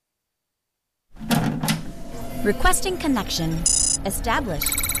Requesting connection.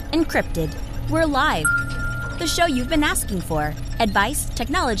 Established. Encrypted. We're live. The show you've been asking for. Advice,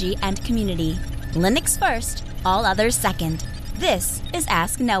 technology, and community. Linux first, all others second. This is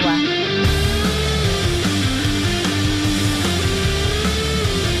Ask Noah.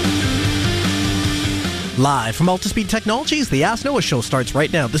 Live from Altispeed Technologies, the Ask Noah show starts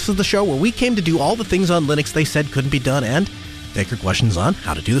right now. This is the show where we came to do all the things on Linux they said couldn't be done and take your questions on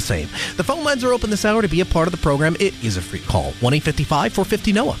how to do the same. The phone lines are open this hour to be a part of the program. It is a free call.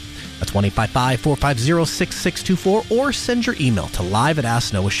 1-855-450-NOAH. That's 1-855-450-6624, or send your email to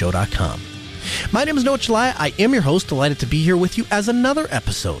live@asknoahshow.com. My name is Noah Chelliah. I am your host. Delighted to be here with you as another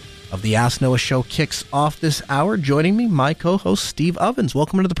episode of the Ask Noah show kicks off this hour. Joining me, my co-host, Steve Ovens.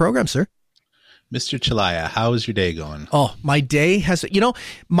 Welcome to the program, sir. Mr. Chelliah, how is your day going? Oh, my day has,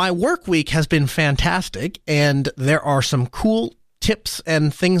 my work week has been fantastic, and there are some cool tips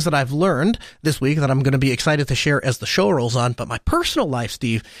and things that I've learned this week that I'm going to be excited to share as the show rolls on. But my personal life,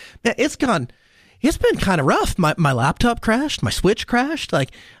 Steve, man, it's been kind of rough. My laptop crashed, my Switch crashed.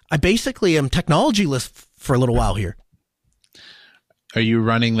 Like, I basically am technology-less for a little while here. Are you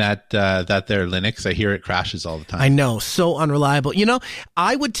running that there Linux? I hear it crashes all the time. I know, so unreliable.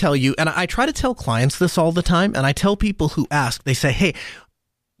 I would tell you, and I try to tell clients this all the time, and I tell people who ask, they say, hey,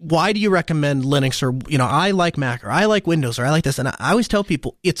 why do you recommend Linux? Or, I like Mac, or I like Windows, or I like this. And I always tell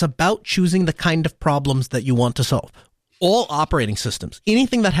people, it's about choosing the kind of problems that you want to solve. All operating systems,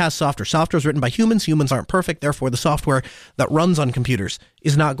 anything that has software is written by humans. Humans aren't perfect. Therefore, the software that runs on computers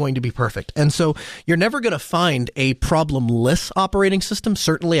is not going to be perfect. And so you're never going to find a problemless operating system.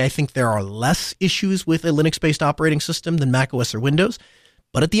 Certainly, I think there are less issues with a Linux-based operating system than Mac OS or Windows.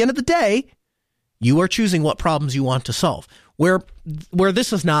 But at the end of the day, you are choosing what problems you want to solve. Where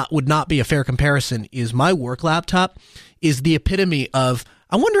this would not be a fair comparison is my work laptop is the epitome of,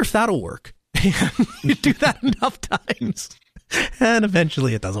 I wonder if that'll work. You do that enough times, and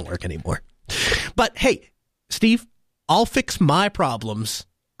eventually it doesn't work anymore. But hey, Steve, I'll fix my problems.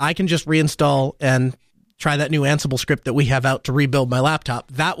 I can just reinstall and try that new Ansible script that we have out to rebuild my laptop.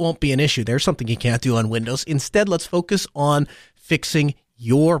 That won't be an issue. There's something you can't do on Windows. Instead, let's focus on fixing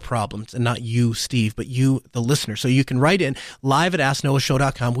your problems, and not you, Steve, but you, the listener. So you can write in live at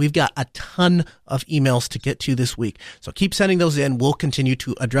asknoahshow.com. We've got a ton of emails to get to this week. So keep sending those in. We'll continue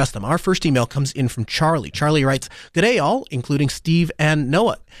to address them. Our first email comes in from Charlie. Charlie writes, "Good day, all, including Steve and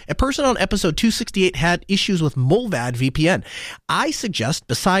Noah. A person on episode 268 had issues with Mullvad VPN. I suggest,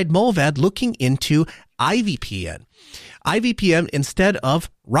 beside Mullvad, looking into iVPN. iVPN instead of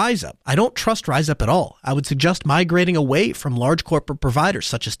RiseUp. I don't trust RiseUp at all. I would suggest migrating away from large corporate providers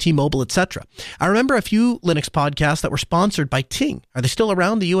such as T-Mobile, etc. I remember a few Linux podcasts that were sponsored by Ting. Are they still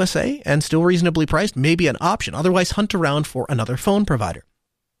around the USA and still reasonably priced? Maybe an option. Otherwise, hunt around for another phone provider."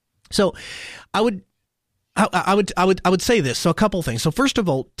 So I would say this. So a couple things. So first of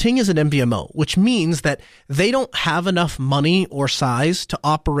all, Ting is an MVNO, which means that they don't have enough money or size to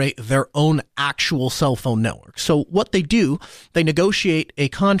operate their own actual cell phone network. So what they do, they negotiate a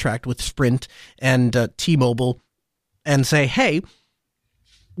contract with Sprint and T-Mobile and say, hey,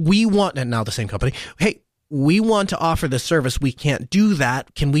 we want, and now the same company, hey, we want to offer this service. We can't do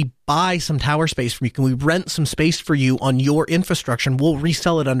that. Can we buy some tower space from you? Can we rent some space for you on your infrastructure, and we'll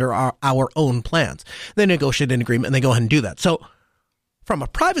resell it under our own plans? They negotiate an agreement and they go ahead and do that. So from a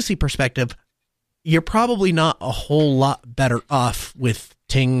privacy perspective, you're probably not a whole lot better off with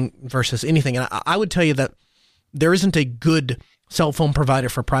Ting versus anything. And I would tell you that there isn't a good cell phone provider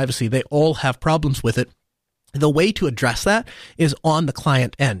for privacy. They all have problems with it. The way to address that is on the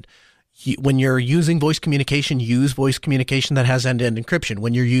client end. When you're using voice communication, use voice communication that has end-to-end encryption.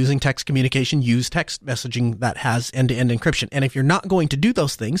 When you're using text communication, use text messaging that has end-to-end encryption. And if you're not going to do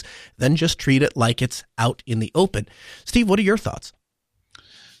those things, then just treat it like it's out in the open. Steve, what are your thoughts?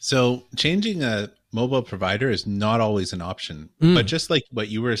 So changing a mobile provider is not always an option. But just like what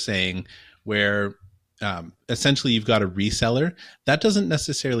you were saying, where essentially you've got a reseller, that doesn't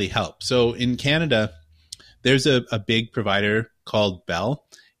necessarily help. So in Canada, there's a big provider called Bell.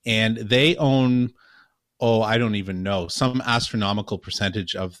 And they own, I don't even know, some astronomical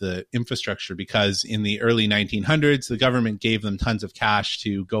percentage of the infrastructure, because in the early 1900s, the government gave them tons of cash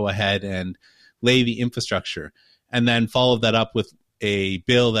to go ahead and lay the infrastructure, and then followed that up with a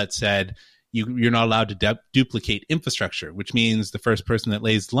bill that said you're not allowed to duplicate infrastructure, which means the first person that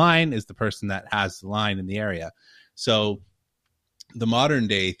lays the line is the person that has the line in the area. So the modern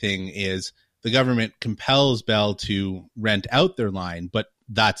day thing is the government compels Bell to rent out their line, but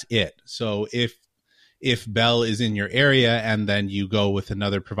that's it. So if Bell is in your area and then you go with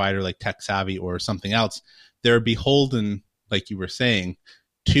another provider like TekSavvy or something else, they're beholden, like you were saying,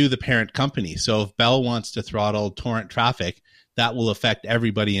 to the parent company. So if Bell wants to throttle torrent traffic, that will affect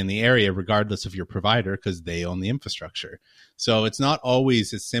everybody in the area, regardless of your provider, because they own the infrastructure. So it's not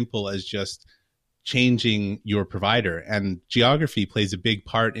always as simple as just changing your provider. And geography plays a big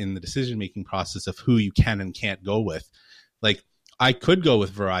part in the decision-making process of who you can and can't go with. Like, I could go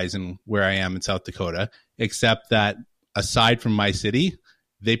with Verizon where I am in South Dakota, except that aside from my city,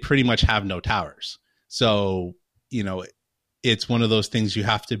 they pretty much have no towers. So, it's one of those things you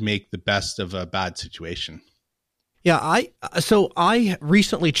have to make the best of a bad situation. Yeah, I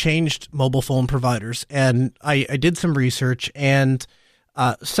recently changed mobile phone providers, and I did some research and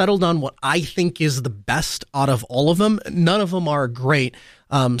settled on what I think is the best out of all of them. None of them are great.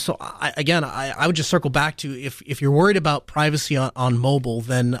 So I would just circle back to if you're worried about privacy on mobile,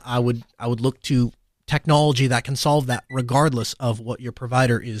 then I would look to technology that can solve that regardless of what your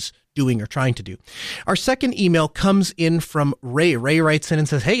provider is doing or trying to do. Our second email comes in from Ray. Ray writes in and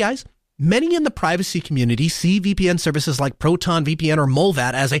says, "Hey guys, many in the privacy community see VPN services like Proton VPN or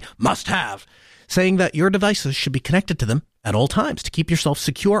Mullvad as a must-have, saying that your devices should be connected to them at all times to keep yourself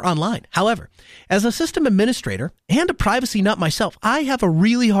secure online. However, as a system administrator and a privacy nut myself, I have a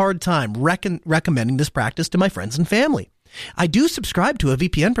really hard time recommending this practice to my friends and family. I do subscribe to a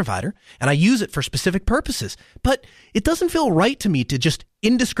VPN provider and I use it for specific purposes, but it doesn't feel right to me to just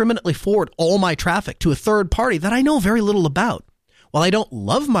indiscriminately forward all my traffic to a third party that I know very little about. While I don't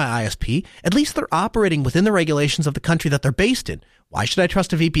love my ISP, at least they're operating within the regulations of the country that they're based in. Why should I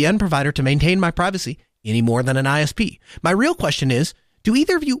trust a VPN provider to maintain my privacy any more than an ISP? My real question is, do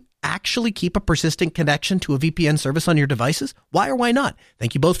either of you actually keep a persistent connection to a VPN service on your devices? Why or why not?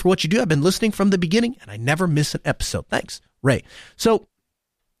 Thank you both for what you do. I've been listening from the beginning, and I never miss an episode. Thanks, Ray. So,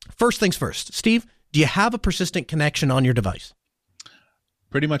 first things first. Steve, do you have a persistent connection on your device?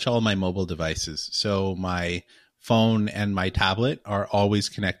 Pretty much all my mobile devices. So my phone and my tablet are always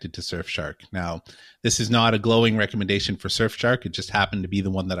connected to Surfshark. Now, this is not a glowing recommendation for Surfshark. It just happened to be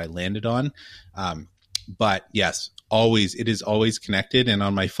the one that I landed on. But yes, it is always connected. And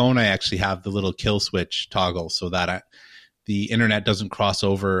on my phone, I actually have the little kill switch toggle so that the internet doesn't cross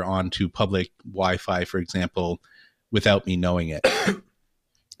over onto public Wi-Fi, for example, without me knowing it.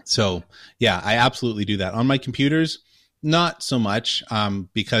 So yeah, I absolutely do that. On my computers, not so much,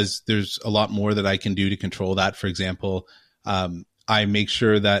 because there's a lot more that I can do to control that. For example, I make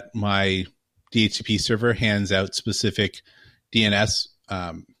sure that my DHCP server hands out specific DNS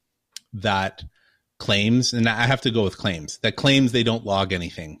that claims, and I have to go with claims, that claims they don't log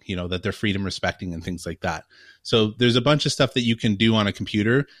anything, that they're freedom respecting and things like that. So there's a bunch of stuff that you can do on a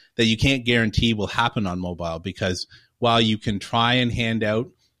computer that you can't guarantee will happen on mobile, because while you can try and hand out,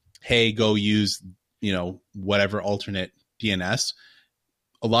 hey, go use whatever alternate DNS,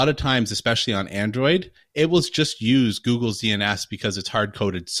 a lot of times, especially on Android, it will just use Google's DNS because it's hard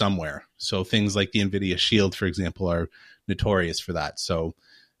coded somewhere. So things like the NVIDIA Shield, for example, are notorious for that. So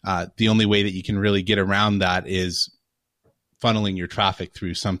the only way that you can really get around that is funneling your traffic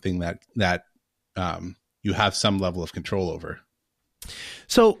through something that you have some level of control over.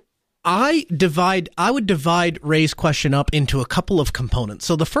 So I would divide Ray's question up into a couple of components.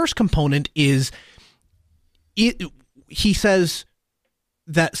 So the first component is, he says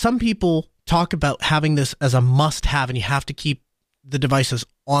that some people talk about having this as a must-have and you have to keep the devices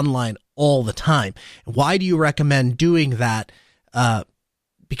online all the time. Why do you recommend doing that?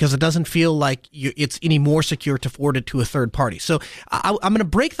 Because it doesn't feel like it's any more secure to forward it to a third party. So I'm going to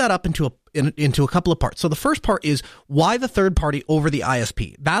break that up into a couple of parts. So the first part is why the third party over the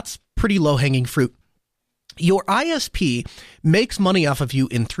ISP. That's pretty low-hanging fruit. Your ISP makes money off of you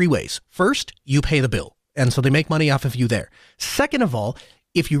in three ways. First, you pay the bill, and so they make money off of you there. Second of all,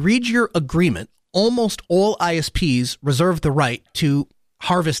 if you read your agreement, almost all ISPs reserve the right to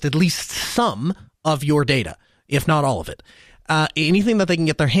harvest at least some of your data, if not all of it. Anything that they can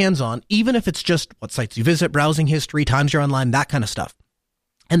get their hands on, even if it's just what sites you visit, browsing history, times you're online, that kind of stuff.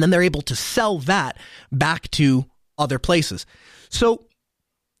 And then they're able to sell that back to other places. So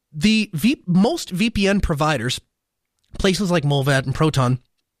most VPN providers, places like Mullvad and Proton,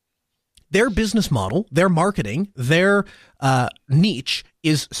 their business model, their marketing, their niche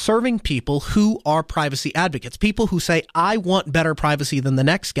is serving people who are privacy advocates, people who say, I want better privacy than the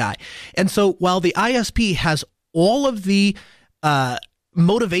next guy. And so while the ISP has all of the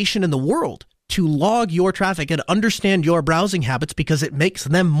motivation in the world to log your traffic and understand your browsing habits because it makes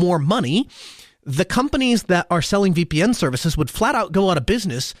them more money, the companies that are selling VPN services would flat out go out of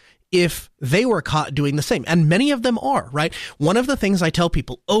business if they were caught doing the same. And many of them are, right? One of the things I tell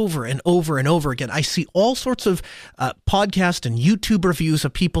people over and over and over again, I see all sorts of podcast and YouTube reviews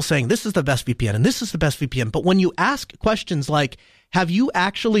of people saying this is the best VPN and this is the best VPN. But when you ask questions like, have you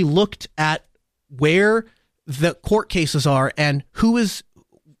actually looked at where the court cases are and who is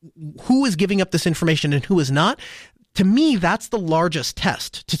giving up this information and who is not? To me, that's the largest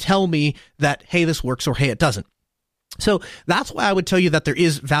test to tell me that, hey, this works or hey, it doesn't. So that's why I would tell you that there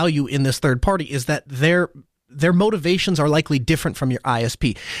is value in this third party, is that their motivations are likely different from your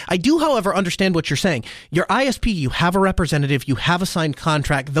ISP. I do, however, understand what you're saying. Your ISP, you have a representative, you have a signed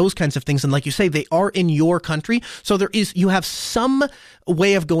contract, those kinds of things. And like you say, they are in your country. So you have some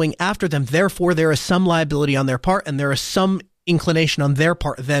way of going after them. Therefore, there is some liability on their part and there is some inclination on their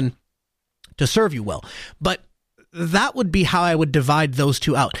part then to serve you well. But that would be how I would divide those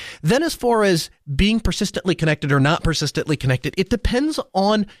two out. Then as far as being persistently connected or not persistently connected, it depends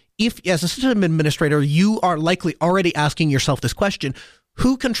on if, as a system administrator, you are likely already asking yourself this question: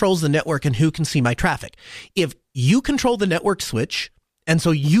 who controls the network and who can see my traffic? If you control the network switch, and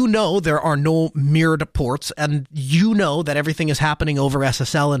so you know there are no mirrored ports, and you know that everything is happening over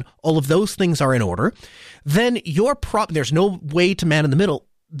SSL and all of those things are in order, then there's no way to man in the middle.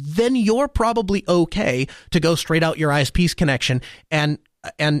 Then you're probably okay to go straight out your ISP's connection and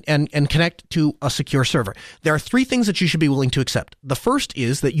connect to a secure server. There are three things that you should be willing to accept. The first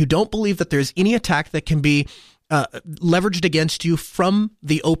is that you don't believe that there's any attack that can be leveraged against you from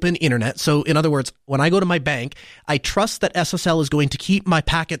the open internet. So in other words, when I go to my bank, I trust that SSL is going to keep my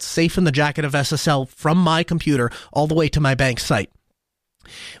packets safe in the jacket of SSL from my computer all the way to my bank site.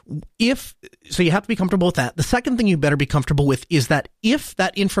 So you have to be comfortable with that. The second thing you better be comfortable with is that if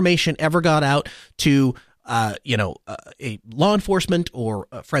that information ever got out to a law enforcement or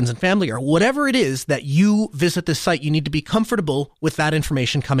friends and family or whatever it is that you visit this site, you need to be comfortable with that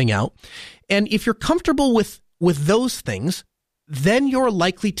information coming out. And if you're comfortable with those things, then you're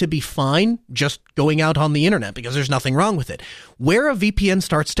likely to be fine just going out on the internet because there's nothing wrong with it. Where a VPN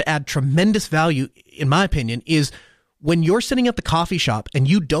starts to add tremendous value, in my opinion, is when you're sitting at the coffee shop and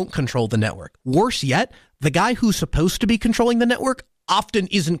you don't control the network. Worse yet, the guy who's supposed to be controlling the network often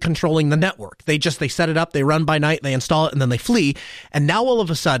isn't controlling the network. They set it up, they run by night, they install it, and then they flee. And now all of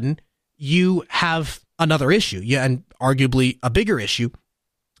a sudden, you have another issue, and arguably a bigger issue.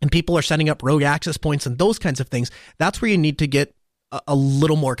 And people are setting up rogue access points and those kinds of things. That's where you need to get a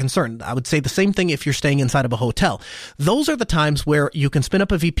little more concerned. I would say the same thing if you're staying inside of a hotel. Those are the times where you can spin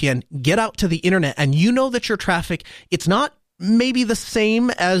up a VPN, get out to the internet, and you know that your traffic, it's not maybe the same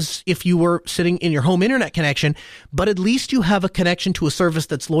as if you were sitting in your home internet connection, but at least you have a connection to a service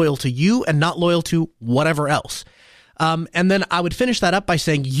that's loyal to you and not loyal to whatever else. And then I would finish that up by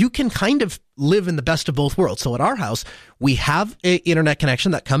saying you can kind of live in the best of both worlds. So at our house, we have an internet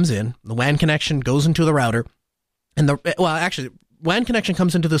connection that comes in, the WAN connection goes into the router, and WAN connection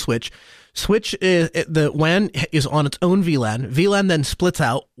comes into the switch. The WAN is on its own VLAN. VLAN then splits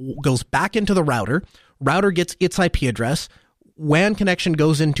out, goes back into the router. Router gets its IP address. WAN connection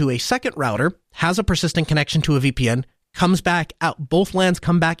goes into a second router, has a persistent connection to a VPN, comes back out. Both LANs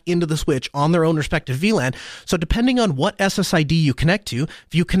come back into the switch on their own respective VLAN. So depending on what SSID you connect to,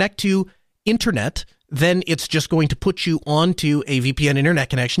 if you connect to internet, then it's just going to put you onto a VPN internet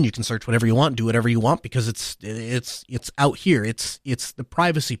connection. You can search whatever you want, do whatever you want, because it's out here. It's the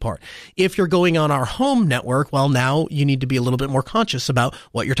privacy part. If you're going on our home network, well, now you need to be a little bit more conscious about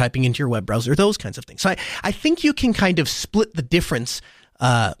what you're typing into your web browser, those kinds of things. So I think you can kind of split the difference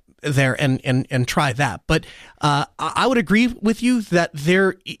there and try that. But I would agree with you that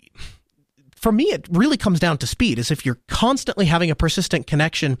for me, it really comes down to speed. Is if you're constantly having a persistent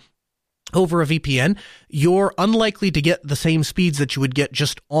connection over a VPN, you're unlikely to get the same speeds that you would get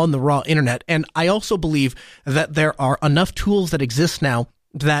just on the raw internet. And I also believe that there are enough tools that exist now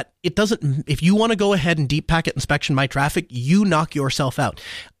that it doesn't, if you want to go ahead and deep packet inspection my traffic, you knock yourself out.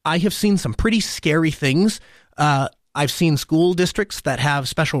 I have seen some pretty scary things. I've seen school districts that have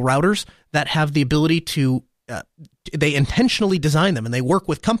special routers that have the ability to they intentionally design them, and they work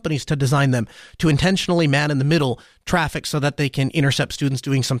with companies to design them to intentionally man in the middle traffic so that they can intercept students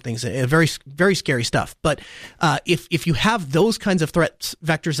doing some things. Very, very scary stuff. But if you have those kinds of threat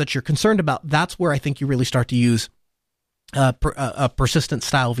vectors that you're concerned about, that's where I think you really start to use a persistent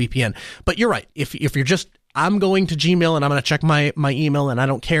style VPN. But you're right. If you're just, I'm going to Gmail and I'm going to check my email and I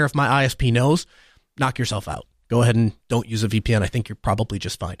don't care if my ISP knows, knock yourself out. Go ahead and don't use a VPN. I think you're probably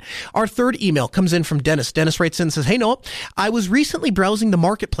just fine. Our third email comes in from Dennis. Dennis writes in and says, "Hey, Noah, I was recently browsing the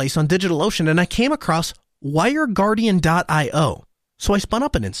marketplace on DigitalOcean and I came across WireGuardian.io. So I spun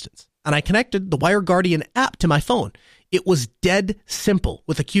up an instance and I connected the WireGuardian app to my phone. It was dead simple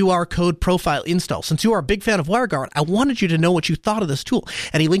with a QR code profile install. Since you are a big fan of WireGuard, I wanted you to know what you thought of this tool.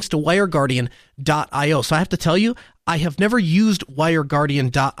 And he links to wireguardian.io. So I have to tell you, I have never used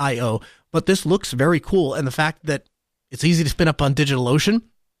wireguardian.io, but this looks very cool. And the fact that it's easy to spin up on DigitalOcean,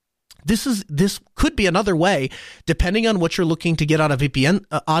 this could be another way, depending on what you're looking to get out of a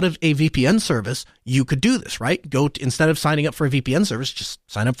VPN service. You could do this, right? Instead of signing up for a VPN service, just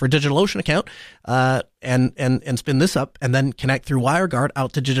sign up for a DigitalOcean account, and spin this up, and then connect through WireGuard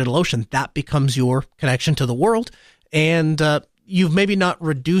out to DigitalOcean. That becomes your connection to the world, and you've maybe not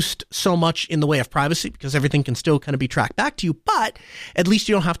reduced so much in the way of privacy because everything can still kind of be tracked back to you, but at least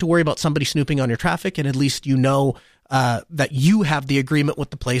you don't have to worry about somebody snooping on your traffic, and at least you know that you have the agreement with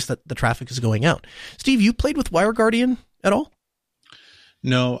the place that the traffic is going out. Steve, you played with WireGuardian at all?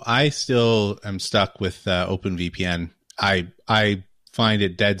 No, I still am stuck with OpenVPN. I find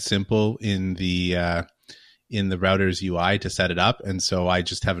it dead simple in the router's UI to set it up, and so I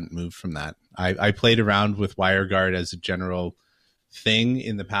just haven't moved from that. I played around with WireGuard as a general thing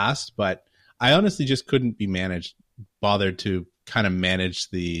in the past, but I honestly just couldn't be bothered to kind of manage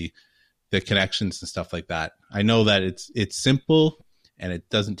the connections and stuff like that. I know that it's simple and it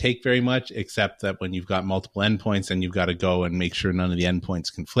doesn't take very much, except that when you've got multiple endpoints and you've got to go and make sure none of the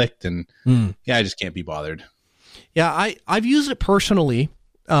endpoints conflict. And I just can't be bothered. Yeah, I've used it personally,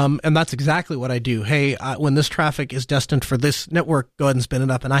 and that's exactly what I do. Hey, when this traffic is destined for this network, go ahead and spin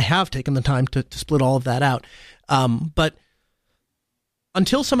it up. And I have taken the time to split all of that out. But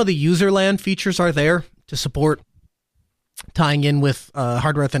until some of the userland features are there to support tying in with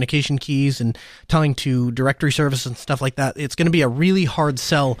hardware authentication keys and tying to directory services and stuff like that, it's going to be a really hard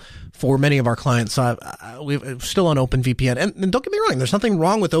sell for many of our clients. So we're still on OpenVPN. And don't get me wrong, there's nothing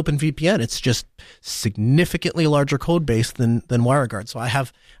wrong with OpenVPN. It's just significantly larger code base than WireGuard. So I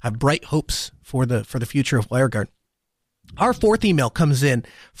have bright hopes for the future of WireGuard. Our fourth email comes in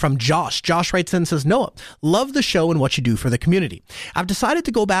from Josh. Josh writes in and says, Noah, love the show and what you do for the community. I've decided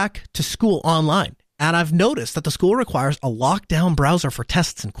to go back to school online, and I've noticed that the school requires a lockdown browser for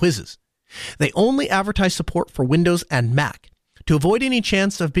tests and quizzes. They only advertise support for Windows and Mac. To avoid any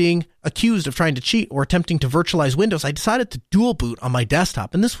chance of being accused of trying to cheat or attempting to virtualize Windows, I decided to dual boot on my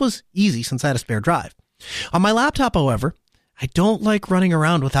desktop, and this was easy since I had a spare drive. On my laptop, however, I don't like running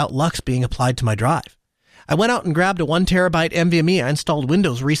around without Lux being applied to my drive. I went out and grabbed a 1 terabyte NVMe. I installed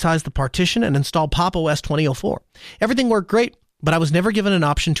Windows, resized the partition, and installed Pop! OS 2004. Everything worked great, but I was never given an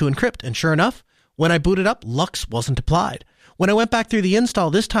option to encrypt, and sure enough, when I booted up, Lux wasn't applied. When I went back through the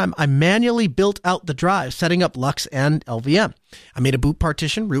install this time, I manually built out the drive, setting up Lux and LVM. I made a boot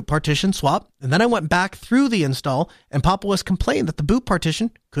partition, root partition, swap, and then I went back through the install, and Pop! OS complained that the boot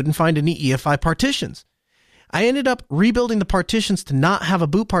partition couldn't find any EFI partitions. I ended up rebuilding the partitions to not have a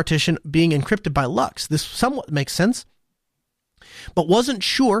boot partition being encrypted by Lux. This somewhat makes sense, but wasn't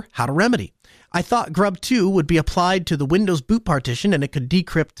sure how to remedy. I thought Grub 2 would be applied to the Windows boot partition and it could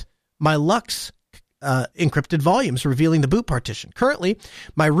decrypt my Lux encrypted volumes, revealing the boot partition. Currently,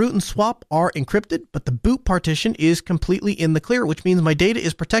 my root and swap are encrypted, but the boot partition is completely in the clear, which means my data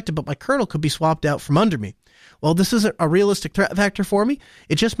is protected, but my kernel could be swapped out from under me. Well, this isn't a realistic threat vector for me.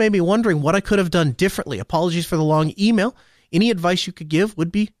 It just made me wondering what I could have done differently. Apologies for the long email. Any advice you could give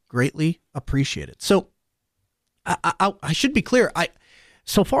would be greatly appreciated. So I should be clear.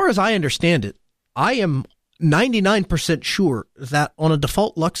 So far as I understand it, I am 99% sure that on a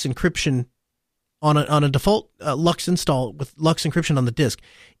default Lux encryption, on a default Lux install with Lux encryption on the disk,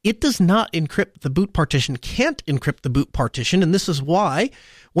 it does not encrypt the boot partition, can't encrypt the boot partition. And this is why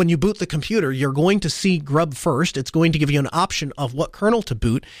when you boot the computer, you're going to see Grub first. It's going to give you an option of what kernel to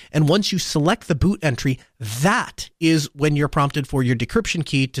boot. And once you select the boot entry, that is when you're prompted for your decryption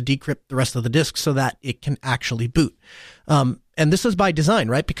key to decrypt the rest of the disk so that it can actually boot. And this is by design,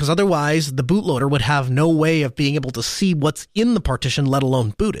 right? Because otherwise the bootloader would have no way of being able to see what's in the partition, let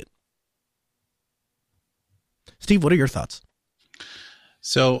alone boot it. Steve, what are your thoughts?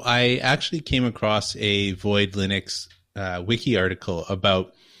 So I actually came across a Void Linux wiki article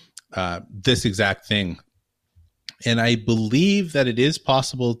about this exact thing. And I believe that it is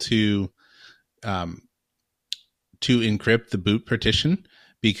possible to encrypt the boot partition,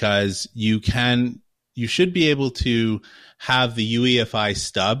 because you should be able to have the UEFI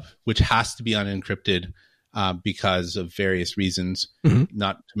stub, which has to be unencrypted because of various reasons,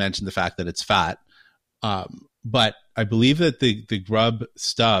 not to mention the fact that it's fat. But I believe that the Grub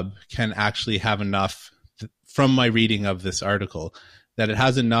stub can actually have enough, from my reading of this article, that it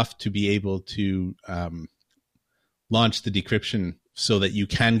has enough to be able to launch the decryption so that you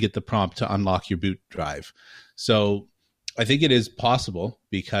can get the prompt to unlock your boot drive. So I think it is possible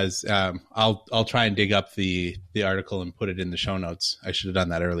because I'll try and dig up the article and put it in the show notes. I should have done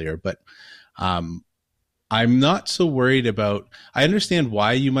that earlier, but I'm not so worried about. I understand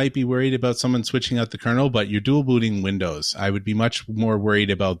why you might be worried about someone switching out the kernel, but you're dual booting Windows. I would be much more worried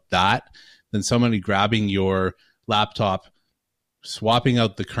about that than somebody grabbing your laptop, swapping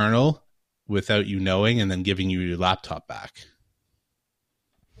out the kernel without you knowing, and then giving you your laptop back.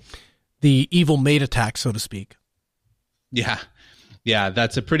 The evil maid attack, so to speak. Yeah,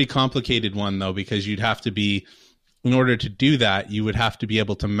 that's a pretty complicated one, though, because you'd have to be, in order to do that, you would have to be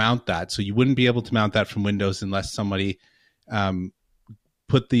able to mount that. So you wouldn't be able to mount that from Windows unless somebody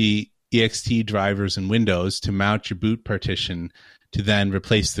put the ext drivers in Windows to mount your boot partition to then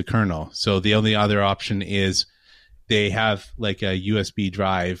replace the kernel. So the only other option is they have like a USB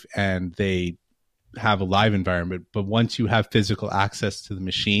drive and they have a live environment. But once you have physical access to the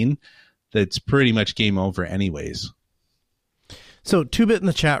machine, that's pretty much game over anyways. So 2-Bit in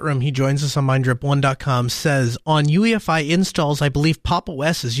the chat room, he joins us on MindRip1.com, says, on UEFI installs, I believe Pop!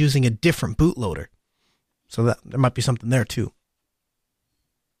 OS is using a different bootloader. So that there might be something there too.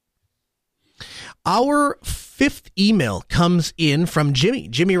 Our fifth email comes in from Jimmy.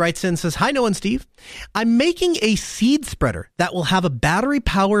 Jimmy writes in and says, hi, Noah and Steve. I'm making a seed spreader that will have a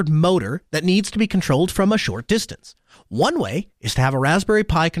battery-powered motor that needs to be controlled from a short distance. One way is to have a Raspberry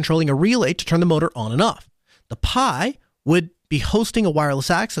Pi controlling a relay to turn the motor on and off. The Pi would be hosting a wireless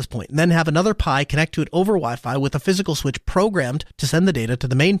access point, and then have another Pi connect to it over Wi-Fi with a physical switch programmed to send the data to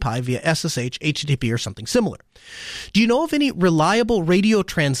the main Pi via SSH, HTTP, or something similar. Do you know of any reliable radio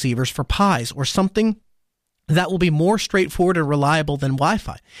transceivers for Pis or something that will be more straightforward and reliable than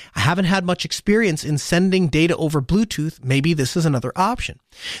Wi-Fi? I haven't had much experience in sending data over Bluetooth. Maybe this is another option.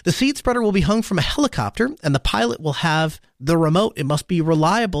 The seed spreader will be hung from a helicopter, and the pilot will have the remote. It must be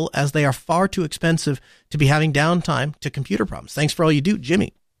reliable, as they are far too expensive to be having downtime to computer problems. Thanks for all you do,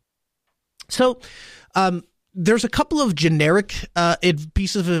 Jimmy. So, there's a couple of generic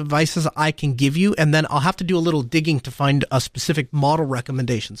pieces of advice I can give you, and then I'll have to do a little digging to find a specific model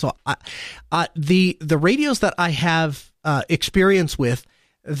recommendation. So the radios that I have experience with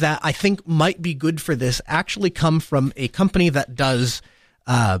that I think might be good for this actually come from a company that does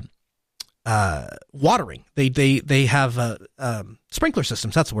watering. They have sprinkler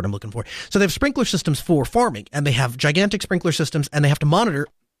systems. That's the word I'm looking for. So they have sprinkler systems for farming, and they have gigantic sprinkler systems, and they have to monitor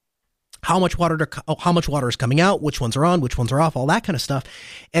how much water is coming out, which ones are on, which ones are off, all that kind of stuff.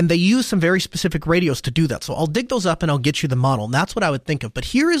 And they use some very specific radios to do that. So I'll dig those up and I'll get you the model. And that's what I would think of. But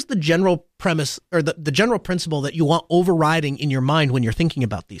here is the general premise, or the general principle that you want overriding in your mind when you're thinking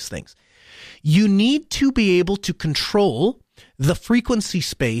about these things. You need to be able to control the frequency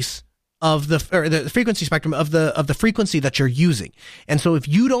space of the frequency spectrum of the frequency that you're using. And so if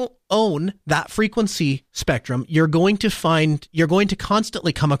you don't own that frequency spectrum, you're going to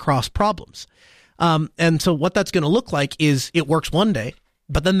constantly come across problems. And so what that's going to look like is it works one day,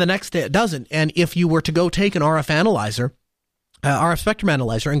 but then the next day it doesn't. And if you were to go take an RF spectrum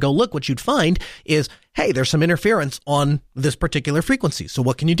analyzer and go look, what you'd find is, hey, there's some interference on this particular frequency. So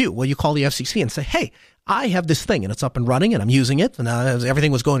what can you do? Well, you call the FCC and say, hey, I have this thing and it's up and running and I'm using it and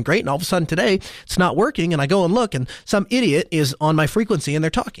everything was going great. And all of a sudden today it's not working. And I go and look and some idiot is on my frequency and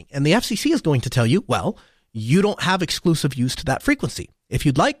they're talking. And the FCC is going to tell you, well, you don't have exclusive use to that frequency. If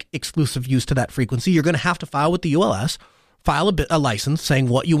you'd like exclusive use to that frequency, you're going to have to file with the ULS, file a license saying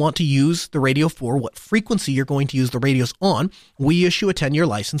what you want to use the radio for, what frequency you're going to use the radios on. We issue a 10-year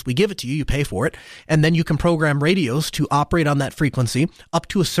license. We give it to you. You pay for it. And then you can program radios to operate on that frequency up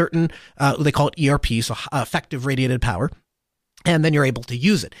to a certain, they call it ERP, so effective radiated power. And then you're able to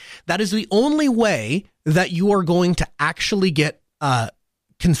use it. That is the only way that you are going to actually get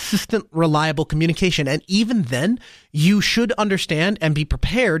consistent, reliable communication. And even then, you should understand and be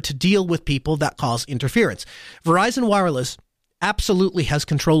prepared to deal with people that cause interference. Verizon Wireless absolutely has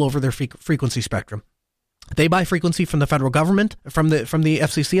control over their frequency spectrum. They buy frequency from the federal government, from the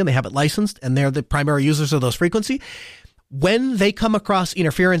FCC, and they have it licensed, and they're the primary users of those frequency. When they come across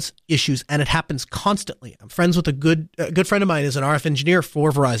interference issues, and it happens constantly, I'm friends with a good friend of mine is an RF engineer for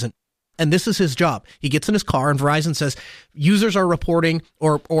Verizon. And this is his job. He gets in his car and Verizon says, users are reporting,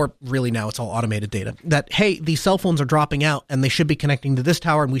 or really now it's all automated data, that, hey, these cell phones are dropping out and they should be connecting to this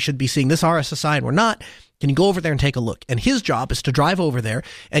tower and we should be seeing this RSSI and we're not. Can you go over there and take a look? And his job is to drive over there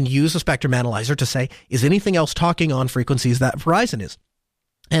and use a spectrum analyzer to say, is anything else talking on frequencies that Verizon is?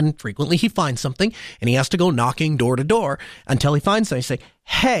 And frequently he finds something and he has to go knocking door to door until he finds something. He say,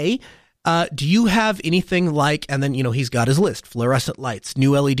 hey, do you have anything like, and then, he's got his list, fluorescent lights,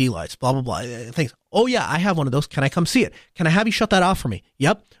 new LED lights, blah, blah, blah, things. Oh yeah, I have one of those. Can I come see it? Can I have you shut that off for me?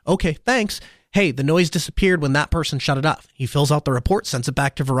 Yep. Okay, thanks. hey, the noise disappeared when that person shut it off. He fills out the report, sends it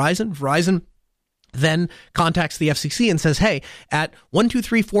back to Verizon. Verizon then contacts the FCC and says, hey, at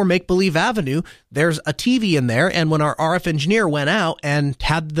 1234 Make-Believe Avenue, there's a TV in there. And when our RF engineer went out and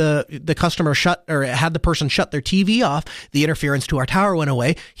had the customer shut, or had the person shut their TV off, the interference to our tower went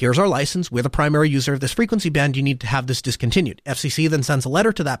away. Here's our license. We're the primary user of this frequency band. You need to have this discontinued. FCC then sends a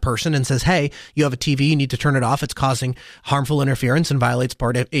letter to that person and says, hey, you have a TV. You need to turn it off. It's causing harmful interference and violates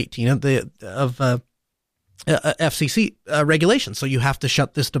Part 18 of FCC regulations. So you have to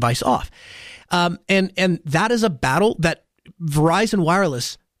shut this device off. And that is a battle that Verizon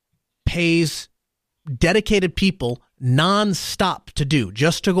Wireless pays dedicated people nonstop to do,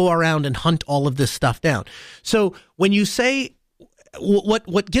 just to go around and hunt all of this stuff down. So when you say,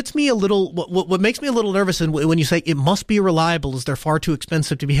 what gets me a little, what makes me a little nervous, and when you say it must be reliable, is they're far too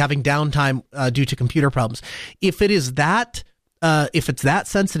expensive to be having downtime due to computer problems. If it is that, if it's that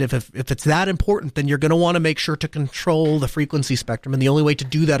sensitive, if it's that important, then you're going to want to make sure to control the frequency spectrum. And the only way to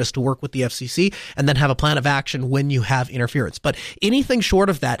do that is to work with the FCC and then have a plan of action when you have interference. But anything short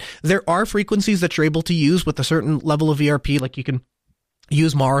of that, there are frequencies that you're able to use with a certain level of ERP, like you can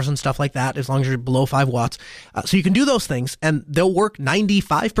use Mars and stuff like that, as long as you're below 5 watts. So you can do those things, and they'll work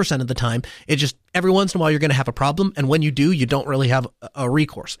 95% of the time. It just, every once in a while, you're going to have a problem. And when you do, you don't really have a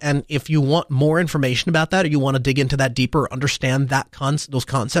recourse. And if you want more information about that, or you want to dig into that deeper, or understand that those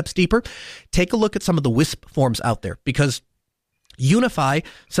concepts deeper, take a look at some of the WISP forums out there, because Unify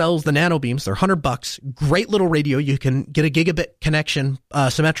sells the nano beams. They're $100. Great little radio. You can get a gigabit connection,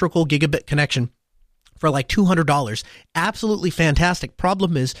 symmetrical gigabit connection, for like $200. Absolutely fantastic.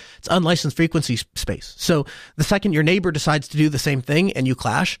 Problem is, it's unlicensed frequency space. So the second your neighbor decides to do the same thing and you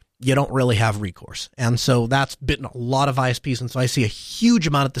clash, you don't really have recourse. And so that's bitten a lot of ISPs. And so I see a huge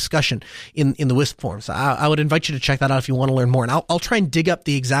amount of discussion in the WISP forums. I would invite you to check that out if you want to learn more. And I'll try and dig up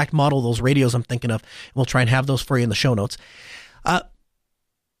the exact model of those radios I'm thinking of. And we'll try and have those for you in the show notes.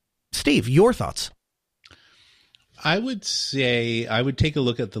 Steve, your thoughts? I would say I would take a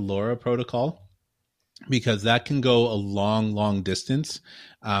look at the LoRa protocol, because that can go a long distance.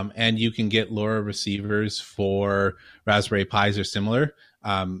 And you can get LoRa receivers for Raspberry Pis or similar.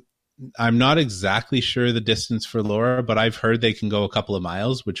 I'm not exactly sure the distance for LoRa, but I've heard they can go a couple of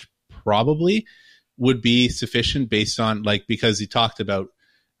miles, which probably would be sufficient based on, like, because he talked about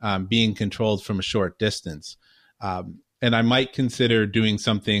being controlled from a short distance. And I might consider doing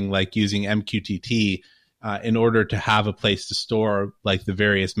something like using MQTT in order to have a place to store like the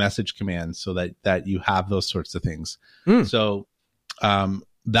various message commands, so that you have those sorts of things. So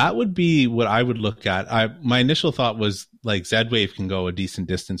that would be what I would look at. My initial thought was like Z-Wave can go a decent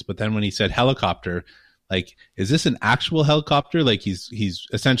distance, but then when he said helicopter, like, is this an actual helicopter? Like he's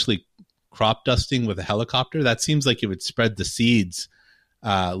essentially crop dusting with a helicopter? That seems like it would spread the seeds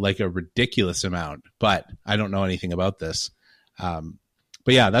like a ridiculous amount, but I don't know anything about this.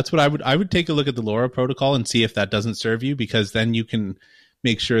 But yeah, that's what I would take a look at the LoRa protocol and see if that doesn't serve you, because then you can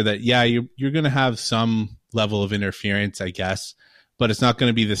make sure that, yeah, you're going to have some level of interference, I guess, but it's not going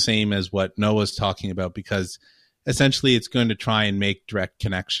to be the same as what Noah's talking about, because essentially it's going to try and make direct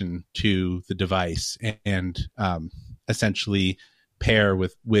connection to the device and essentially pair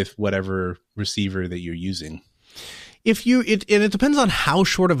with whatever receiver that you're using. It depends on how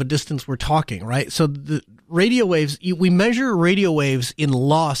short of a distance we're talking, right? So the radio waves, we measure radio waves in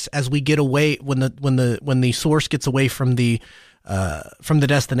loss as we get away when the source gets away from the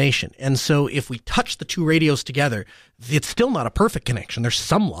destination. And so if we touch the two radios together, it's still not a perfect connection. There's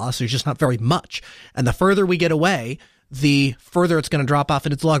some loss. There's just not very much. And the further we get away, the further it's going to drop off,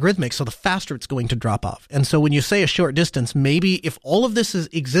 and it's logarithmic, so the faster it's going to drop off. And so when you say a short distance, maybe if all of this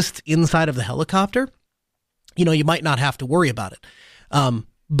exists inside of the helicopter, you might not have to worry about it.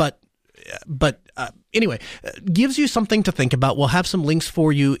 But anyway, gives you something to think about. We'll have some links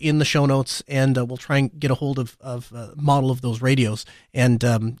for you in the show notes, and we'll try and get a hold of a model of those radios. And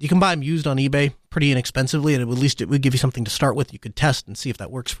you can buy them used on eBay pretty inexpensively, and at least it would give you something to start with. You could test and see if that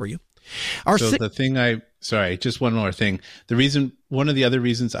works for you. Just one more thing. One of the other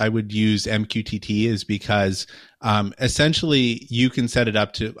reasons I would use MQTT is because essentially you can set it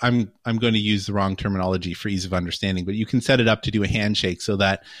up to, I'm going to use the wrong terminology for ease of understanding, but you can set it up to do a handshake so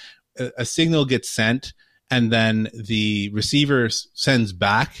that a signal gets sent and then the receiver sends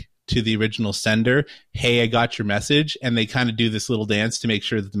back to the original sender, hey, I got your message. And they kind of do this little dance to make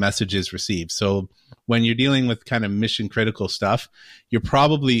sure that the message is received. So when you're dealing with kind of mission critical stuff, you're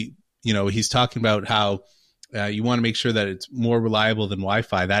probably, he's talking about how you want to make sure that it's more reliable than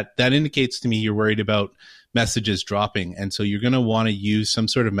Wi-Fi. That indicates to me you're worried about messages dropping. And so you're going to want to use some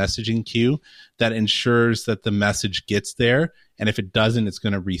sort of messaging queue that ensures that the message gets there And if it doesn't, it's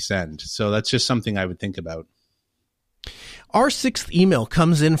going to resend. So that's just something I would think about. Our sixth email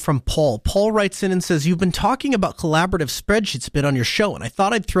comes in from Paul. Paul writes in and says, you've been talking about collaborative spreadsheets a bit on your show, and I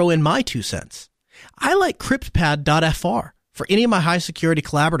thought I'd throw in my 2 cents. I like CryptPad.fr for any of my high security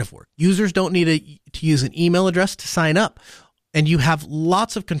collaborative work. Users don't need to use an email address to sign up, and you have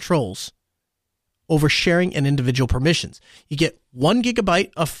lots of controls over sharing and individual permissions. You get 1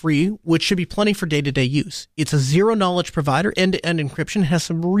 gigabyte of free, which should be plenty for day-to-day use. It's a zero-knowledge provider, end-to-end encryption, has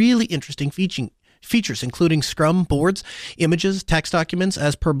some really interesting features, including Scrum boards, images, text documents,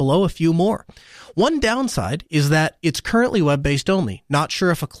 as per below, a few more. One downside is that it's currently web-based only. Not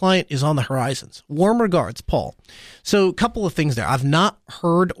sure if a client is on the horizons. Warm regards, Paul. So a couple of things there. I've not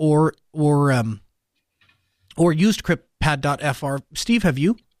heard or used CryptPad.fr. Steve, have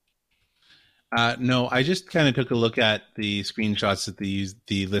you? No, I just kind of took a look at the screenshots that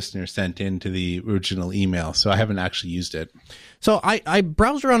the listener sent into the original email, so I haven't actually used it. So I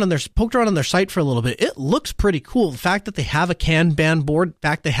browsed around poked around on their site for a little bit. It looks pretty cool. The fact that they have a Kanban board, the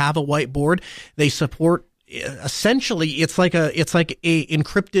fact they have a whiteboard, they support essentially it's like a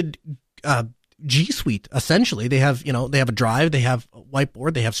encrypted G Suite. Essentially, they have a drive, they have a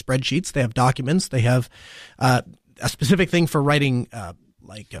whiteboard, they have spreadsheets, they have documents, they have a specific thing for writing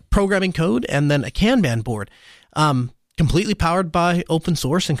programming code, and then a Kanban board, completely powered by open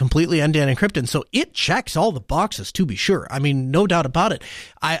source and completely end-to-end encrypted. So it checks all the boxes, to be sure. I mean, no doubt about it.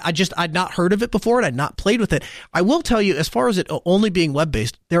 I'd not heard of it before, and I'd not played with it. I will tell you, as far as it only being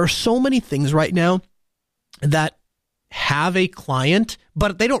web-based, there are so many things right now that have a client,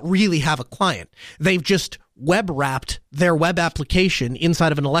 but they don't really have a client. They've just web wrapped their web application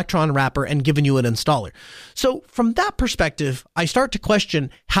inside of an Electron wrapper and given you an installer. So from that perspective, I start to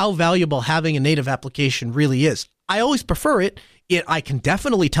question how valuable having a native application really is. I always prefer it. I can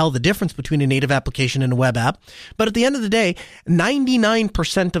definitely tell the difference between a native application and a web app. But at the end of the day,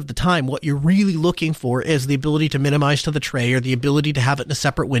 99% of the time, what you're really looking for is the ability to minimize to the tray, or the ability to have it in a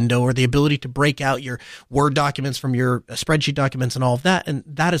separate window, or the ability to break out your Word documents from your spreadsheet documents and all of that. And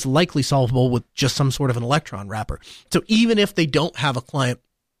that is likely solvable with just some sort of an Electron wrapper. So even if they don't have a client,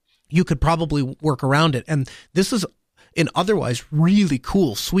 you could probably work around it. And this is an otherwise really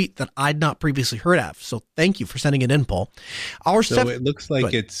cool suite that I'd not previously heard of. So thank you for sending it in, Paul. It looks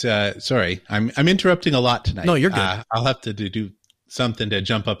like it's, sorry, I'm interrupting a lot tonight. No, you're good. I'll have to do something to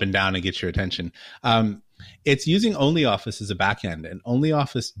jump up and down and get your attention. It's using OnlyOffice as a backend, and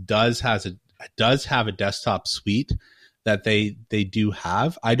OnlyOffice does have a desktop suite that they do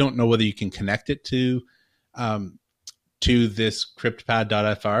have. I don't know whether you can connect it to this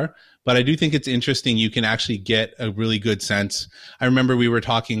CryptPad.fr, but I do think it's interesting. You can actually get a really good sense. I remember we were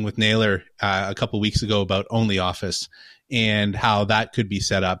talking with Naylor a couple of weeks ago about OnlyOffice and how that could be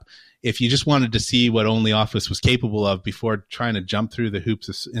set up. If you just wanted to see what OnlyOffice was capable of before trying to jump through the hoops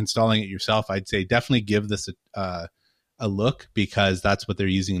of installing it yourself, I'd say definitely give this a look, because that's what they're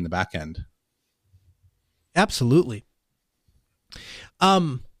using in the back end. Absolutely.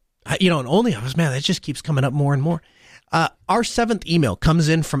 And OnlyOffice, man, that just keeps coming up more and more. Our seventh email comes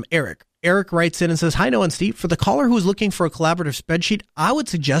in from Eric. Eric writes in and says, "Hi, Noah and Steve. For the caller who is looking for a collaborative spreadsheet, I would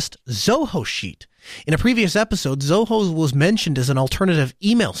suggest Zoho Sheet. In a previous episode, Zoho was mentioned as an alternative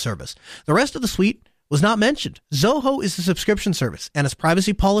email service. The rest of the suite was not mentioned. Zoho is a subscription service, and its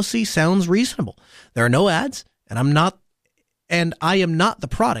privacy policy sounds reasonable. There are no ads, and I am not the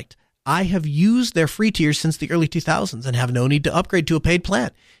product. I have used their free tiers since the early 2000s and have no need to upgrade to a paid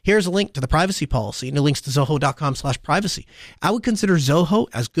plan. Here's a link to the privacy policy, and it links to zoho.com/privacy. I would consider Zoho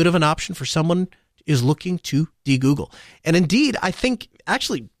as good of an option for someone is looking to de-Google." And indeed, I think,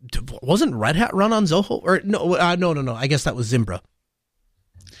 actually, wasn't Red Hat run on Zoho? Or no. I guess that was Zimbra.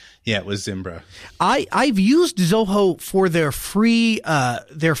 Yeah, it was Zimbra. I've used Zoho for their free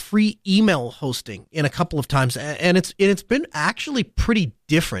email hosting in a couple of times, and it's been actually pretty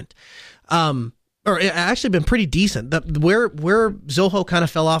different, or it actually been pretty decent. Where Zoho kind of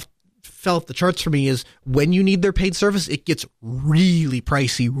fell off the charts for me is when you need their paid service, it gets really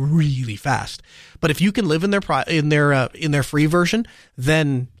pricey really fast. But if you can live in their free version,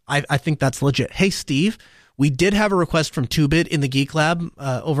 then I think that's legit. Hey, Steve. We did have a request from 2Bit in the Geek Lab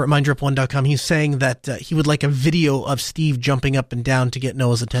over at MindDrip1.com. He's saying that he would like a video of Steve jumping up and down to get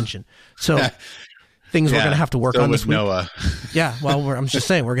Noah's attention. So things we're going to have to work on this week. Noah. Yeah, well, I'm just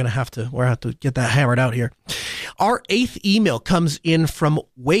saying we're going to have to get that hammered out here. Our eighth email comes in from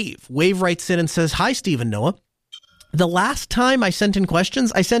Wave. Wave writes in and says, "Hi, Steve and Noah. The last time I sent in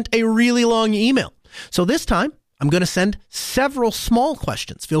questions, I sent a really long email. So this time, I'm going to send several small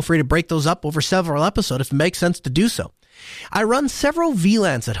questions. Feel free to break those up over several episodes if it makes sense to do so. I run several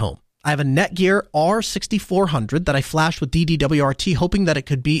VLANs at home. I have a Netgear R6400 that I flashed with DDWRT, hoping that it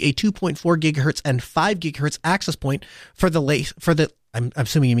could be a 2.4 gigahertz and 5 gigahertz access point for the I'm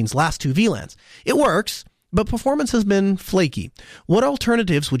assuming he means last two VLANs. It works, but performance has been flaky. What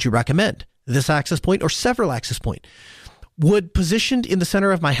alternatives would you recommend? This access point or several access point? Would positioned in the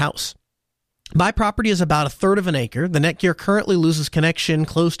center of my house. My property is about 1/3 of an acre. The Netgear currently loses connection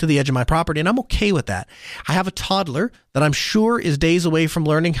close to the edge of my property, and I'm okay with that. I have a toddler that I'm sure is days away from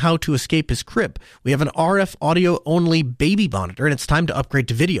learning how to escape his crib. We have an RF audio-only baby monitor, and it's time to upgrade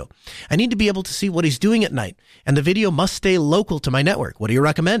to video. I need to be able to see what he's doing at night, and the video must stay local to my network. What do you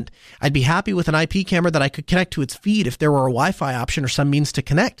recommend? I'd be happy with an IP camera that I could connect to its feed if there were a Wi-Fi option or some means to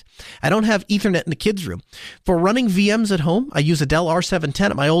connect. I don't have Ethernet in the kids' room. For running VMs at home, I use a Dell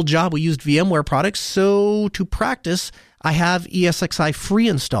R710. At my old job, we used VMware products, so to practice, I have ESXi Free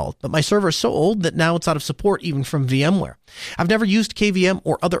installed, but my server is so old that now it's out of support even from VMware. I've never used KVM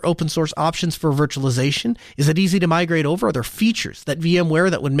or other open source options for virtualization. Is it easy to migrate over? Are there features that VMware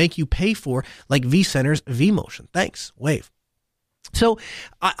that would make you pay for, like vCenter's vMotion? Thanks, Wave. So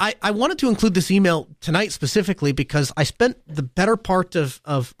I wanted to include this email tonight specifically because I spent the better part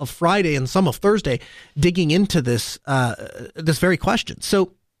of Friday and some of Thursday digging into this very question.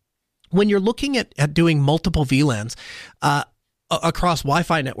 So when you're looking at doing multiple VLANs across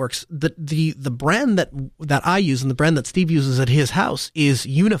Wi-Fi networks, the brand that I use and the brand that Steve uses at his house is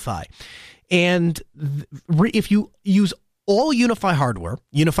Unify. And if you use all Unify hardware,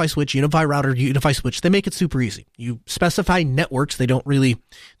 Unify switch, Unify router, Unify switch, they make it super easy. You specify networks. They don't really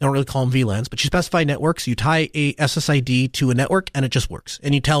call them VLANs, but you specify networks. You tie a SSID to a network and it just works.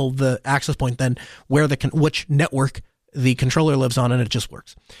 And you tell the access point then which network the controller lives on, and it just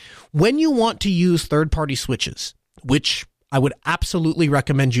works. When you want to use third-party switches, which I would absolutely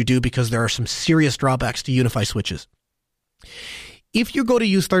recommend you do because there are some serious drawbacks to Unify switches. If you go to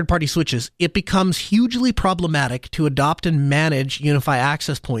use third-party switches, it becomes hugely problematic to adopt and manage Unify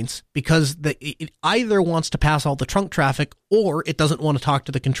access points because it either wants to pass all the trunk traffic or it doesn't want to talk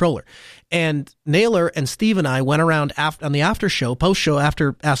to the controller. And Naylor and Steve and I went around on the post-show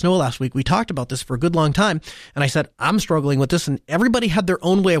after Ask Noah last week. We talked about this for a good long time, and I said, I'm struggling with this, and everybody had their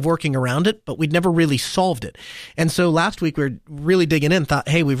own way of working around it, but we'd never really solved it. And so last week we were really digging in, thought,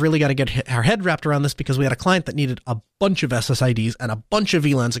 hey, we've really got to get our head wrapped around this because we had a client that needed a bunch of SSIDs and a bunch of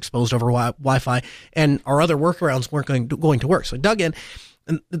VLANs exposed over Wi-Fi, and our other workarounds weren't going to work. So I dug in,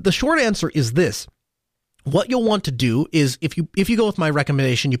 and the short answer is this. What you'll want to do is if you go with my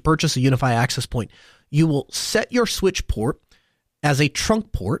recommendation, you purchase a Unify access point, you will set your switch port as a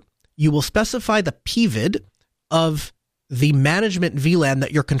trunk port. You will specify the PVID of the management VLAN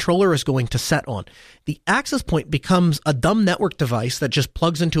that your controller is going to set on. The access point becomes a dumb network device that just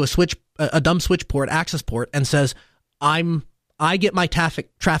plugs into a dumb switch port, access port, and says, I get my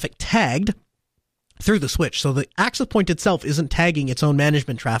traffic tagged through the switch. So the access point itself isn't tagging its own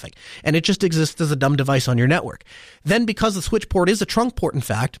management traffic, and it just exists as a dumb device on your network. Then because the switch port is a trunk port, in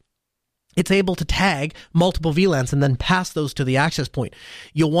fact, it's able to tag multiple VLANs and then pass those to the access point.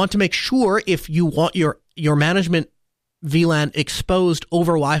 You'll want to make sure if you want your management VLAN exposed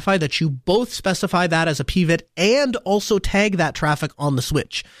over Wi-Fi that you both specify that as a PVID and also tag that traffic on the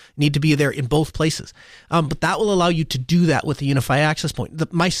switch. Need to be there in both places. But that will allow you to do that with the Unify access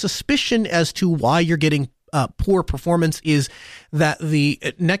point. My suspicion as to why you're getting poor performance is that the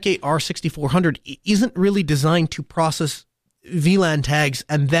Netgate R6400 isn't really designed to process VLAN tags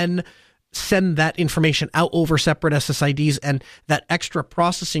and then send that information out over separate SSIDs, and that extra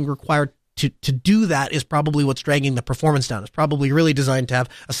processing required to do that is probably what's dragging the performance down. It's probably really designed to have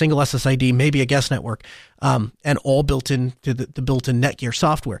a single SSID, maybe a guest network, and all built into the built-in Netgear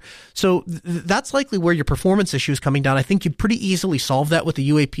software. So that's likely where your performance issue is coming down. I think you pretty easily solve that with the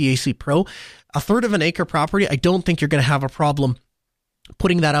UAP-AC Pro. 1/3 of an acre property, I don't think you're going to have a problem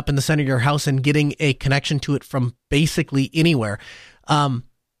putting that up in the center of your house and getting a connection to it from basically anywhere.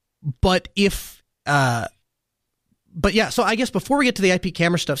 But yeah, so I guess before we get to the IP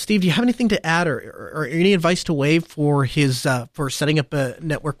camera stuff, Steve, do you have anything to add or any advice to Wave for his for setting up a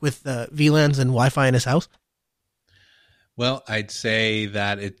network with VLANs and Wi-Fi in his house? Well, I'd say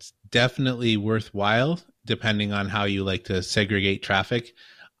that it's definitely worthwhile depending on how you like to segregate traffic.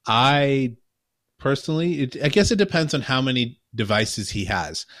 I personally, I guess it depends on how many devices he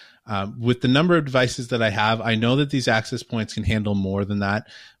has. With the number of devices that I have, I know that these access points can handle more than that,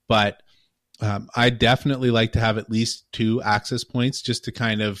 but I definitely like to have at least 2 access points just to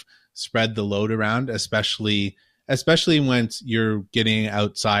kind of spread the load around, especially once you're getting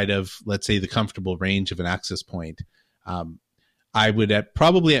outside of, let's say, the comfortable range of an access point. I would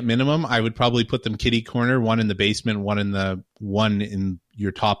probably at minimum, I would probably put them kitty corner, one in the basement, one in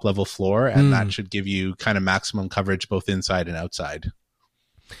your top level floor. And that should give you kind of maximum coverage, both inside and outside.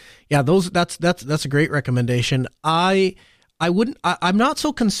 Yeah, that's a great recommendation. I'm not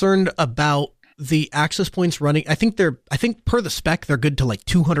so concerned about the access points running. I think per the spec, they're good to like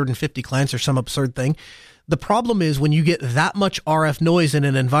 250 clients or some absurd thing. The problem is when you get that much RF noise in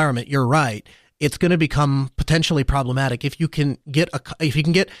an environment, you're right, it's going to become potentially problematic. If you can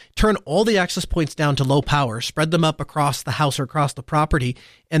turn all the access points down to low power, spread them up across the house or across the property,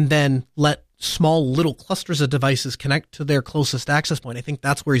 and then let small little clusters of devices connect to their closest access point, I think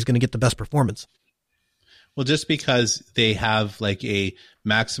that's where he's going to get the best performance. Well, just because they have like a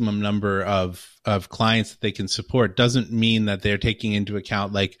maximum number of clients that they can support doesn't mean that they're taking into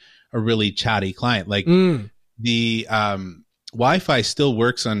account like a really chatty client. Like the Wi-Fi still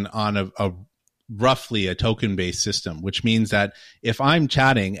works on a roughly a token-based system, which means that if I'm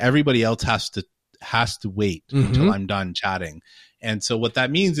chatting, everybody else has to wait until I'm done chatting. And so what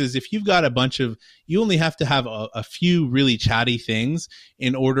that means is if you've got you only have to have a few really chatty things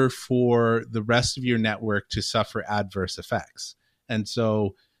in order for the rest of your network to suffer adverse effects. And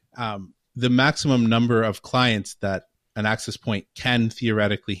so the maximum number of clients that an access point can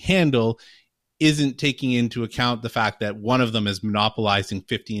theoretically handle isn't taking into account the fact that one of them is monopolizing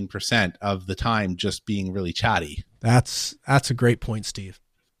 15% of the time just being really chatty. That's a great point, Steve.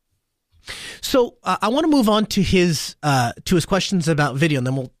 So I want to move on to his questions about video, and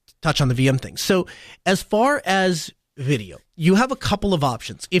then we'll touch on the VM thing. So as far as video, you have a couple of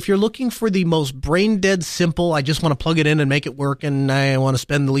options. If you're looking for the most brain dead simple, I just want to plug it in and make it work, and I want to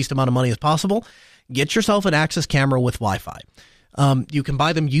spend the least amount of money as possible, get yourself an Axis camera with Wi-Fi. You can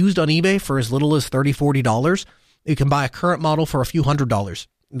buy them used on eBay for as little as $30, $40. You can buy a current model for a few $100s.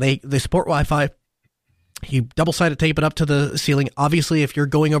 They support Wi-Fi. You double-sided tape it up to the ceiling. Obviously, if you're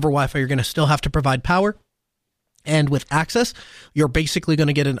going over Wi-Fi, you're going to still have to provide power. And with Access, you're basically going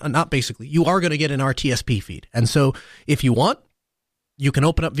to get you are going to get an RTSP feed. And so if you want, you can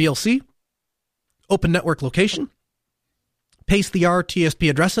open up VLC, open network location, paste the RTSP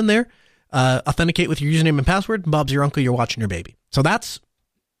address in there, authenticate with your username and password, and Bob's your uncle, you're watching your baby. So that's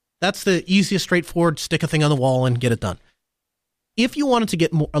the easiest, straightforward, stick a thing on the wall and get it done. If you wanted to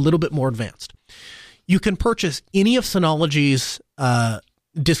get a little bit more advanced, you can purchase any of Synology's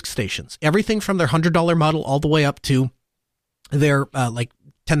disk stations, everything from their $100 model all the way up to their like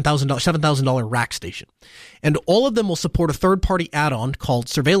 $10,000, $7,000 rack station. And all of them will support a third-party add-on called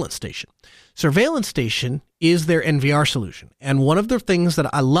Surveillance Station. Surveillance Station is their NVR solution. And one of the things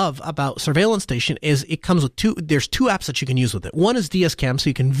that I love about Surveillance Station is it comes with there's two apps that you can use with it. One is DS Cam, so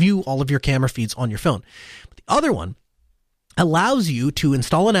you can view all of your camera feeds on your phone. But the other one allows you to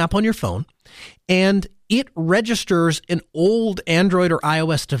install an app on your phone, and it registers an old Android or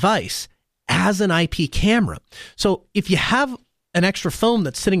iOS device as an IP camera. So if you have an extra phone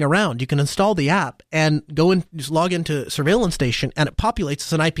that's sitting around, you can install the app and go and just log into Surveillance Station, and it populates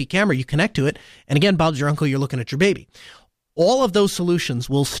as an IP camera. You connect to it, and again, Bob's your uncle, you're looking at your baby. All of those solutions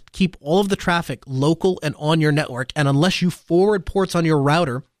will keep all of the traffic local and on your network, and unless you forward ports on your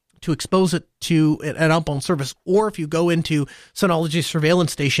router to expose it to an outbound service, or if you go into Synology's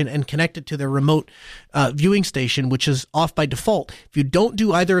Surveillance Station and connect it to their remote viewing station, which is off by default, if you don't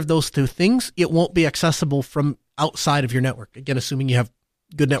do either of those two things, it won't be accessible from outside of your network. Again, assuming you have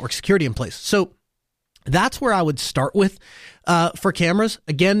good network security in place. So that's where I would start with for cameras.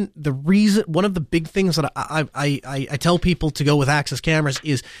 Again, one of the big things that I tell people to go with Axis cameras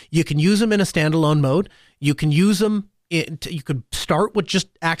is you can use them in a standalone mode. You can use them. You could start with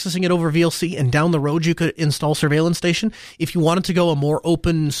just accessing it over VLC, and down the road you could install Surveillance Station. If you wanted to go a more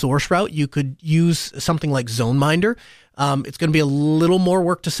open source route, you could use something like ZoneMinder. It's going to be a little more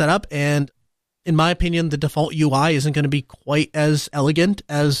work to set up, and in my opinion, the default UI isn't going to be quite as elegant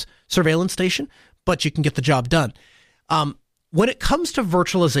as Surveillance Station, but you can get the job done. When it comes to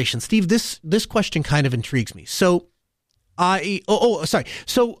virtualization, Steve, this question kind of intrigues me. So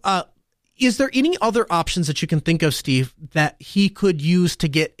is there any other options that you can think of, Steve, that he could use to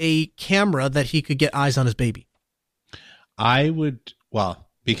get a camera that he could get eyes on his baby?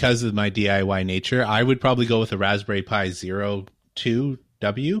 Because of my DIY nature, I would probably go with a Raspberry Pi Zero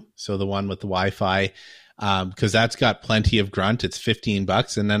 2W, so the one with the Wi-Fi, because that's got plenty of grunt. It's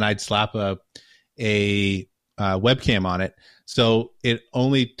 $15, and then I'd slap a webcam on it. So it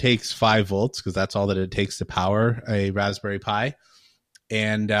only takes 5 volts, because that's all that it takes to power a Raspberry Pi.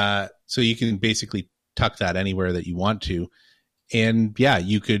 And so you can basically tuck that anywhere that you want to. And yeah,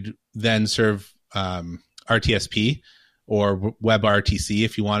 you could then serve RTSP or WebRTC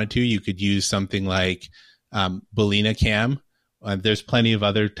if you wanted to. You could use something like Balena Cam There's plenty of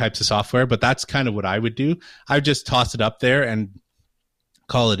other types of software, but that's kind of what I would do. I would just toss it up there and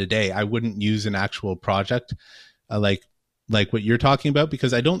call it a day. I wouldn't use an actual project like what you're talking about,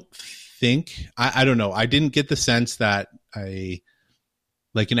 because I don't think, I don't know. I didn't get the sense that an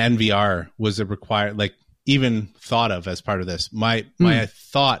NVR was a required, like even thought of as part of this. My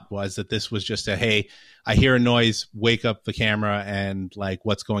thought was that this was just hey, I hear a noise, wake up the camera and like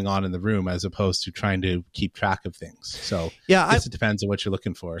what's going on in the room, as opposed to trying to keep track of things. So yeah, I guess it depends on what you're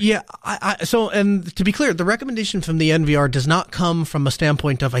looking for. Yeah. So, and to be clear, the recommendation from the NVR does not come from a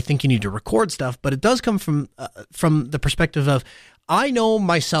standpoint of, I think you need to record stuff, but it does come from the perspective of, I know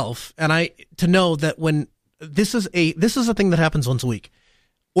myself, and to know that when this is a thing that happens once a week.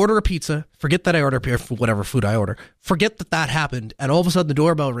 Order a pizza, forget that I order whatever food I order, forget that happened, and all of a sudden the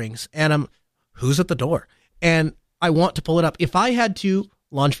doorbell rings, and who's at the door? And I want to pull it up. If I had to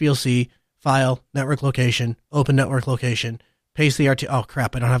launch VLC, file, network location, open network location, paste the oh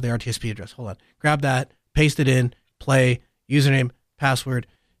crap, I don't have the RTSP address. Hold on. Grab that, paste it in, play, username, password.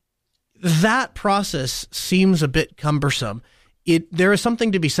 That process seems a bit cumbersome. There is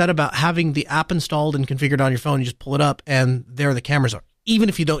something to be said about having the app installed and configured on your phone. You just pull it up and there the cameras are, even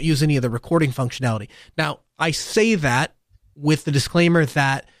if you don't use any of the recording functionality. Now, I say that with the disclaimer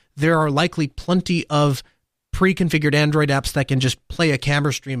that there are likely plenty of pre-configured Android apps that can just play a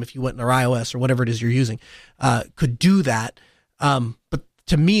camera stream if you went in their iOS or whatever it is you're using, could do that. But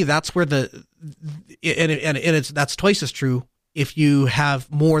to me, that's where that's twice as true if you have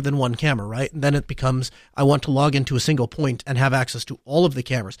more than one camera, right? And then it becomes, I want to log into a single point and have access to all of the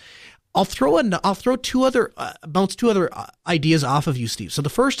cameras. I'll throw two other ideas off of you, Steve. So the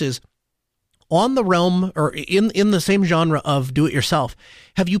first is, on the realm or in the same genre of do it yourself,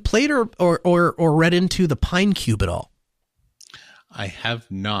 have you played or read into the PineCube at all? I have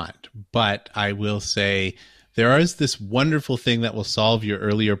not, but I will say there is this wonderful thing that will solve your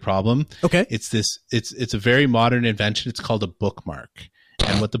earlier problem. Okay. It's a very modern invention. It's called a bookmark.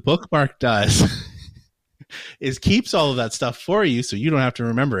 And what the bookmark does is keeps all of that stuff for you, so you don't have to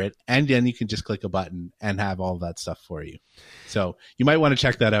remember it, and then you can just click a button and have all of that stuff for you. So you might want to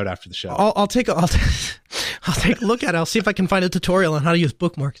check that out after the show. I'll take a look at it. I'll see if I can find a tutorial on how to use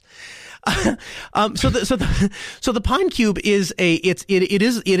bookmarks. So the PineCube is it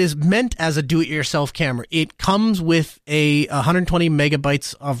is meant as a do-it-yourself camera. It comes with a 120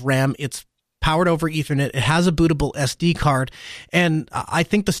 megabytes of RAM. It's powered over Ethernet. It has a bootable SD card, and I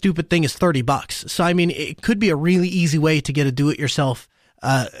think the stupid thing is $30. So I mean, it could be a really easy way to get a do-it-yourself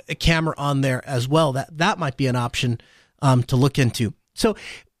camera on there as well. That might be an option to look into. So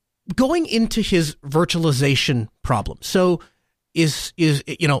going into his virtualization problem. So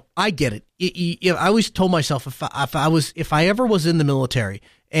I get it. I always told myself if I ever was in the military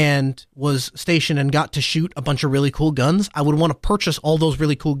and was stationed and got to shoot a bunch of really cool guns, I would want to purchase all those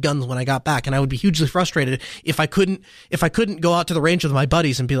really cool guns when I got back. And I would be hugely frustrated if I couldn't go out to the range with my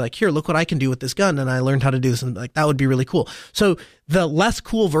buddies and be like, here, look what I can do with this gun. And I learned how to do this. And like, that would be really cool. So the less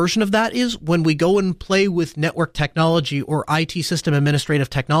cool version of that is when we go and play with network technology or IT system administrative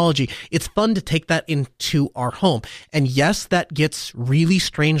technology, it's fun to take that into our home. And yes, that gets really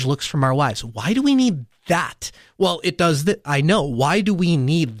strange looks from our wives. Why do we need that? Well, it does that. I know. Why do we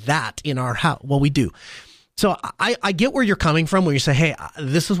need that in our house? Well, we do. So I get where you're coming from when you say, hey,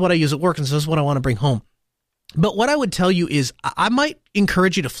 this is what I use at work and this is what I want to bring home. But what I would tell you is I might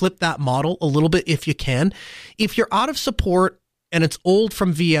encourage you to flip that model a little bit if you can. If you're out of support and it's old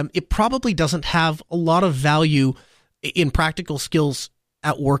from VM, it probably doesn't have a lot of value in practical skills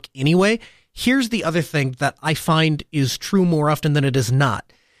at work anyway. Here's the other thing that I find is true more often than it is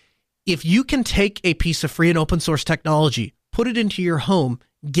not. If you can take a piece of free and open source technology, put it into your home,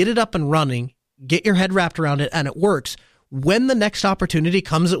 get it up and running, get your head wrapped around it, and it works, when the next opportunity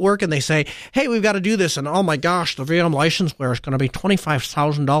comes at work and they say, hey, we've got to do this, and oh my gosh, the VM licenseware is going to be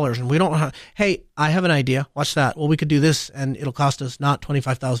 $25,000, and we don't have, hey, I have an idea. Watch that. Well, we could do this, and it'll cost us not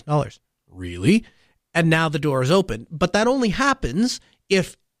 $25,000. Really? And now the door is open. But that only happens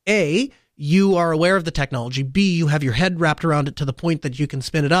if, A, you are aware of the technology, B, you have your head wrapped around it to the point that you can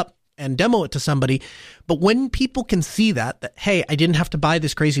spin it up and demo it to somebody. But when people can see that, hey, I didn't have to buy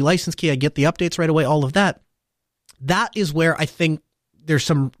this crazy license key, I get the updates right away, all of that, that is where I think there's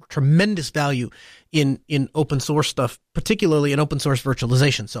some tremendous value in open source stuff, particularly in open source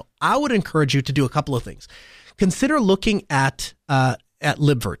virtualization. So I would encourage you to do a couple of things. Consider looking at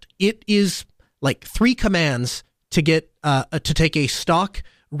libvirt. It is like 3 commands to get to take a stock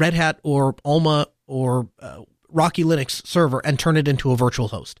Red Hat or Alma or Rocky Linux server and turn it into a virtual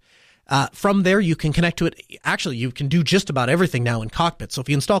host. From there, you can connect to it. Actually, you can do just about everything now in Cockpit. So if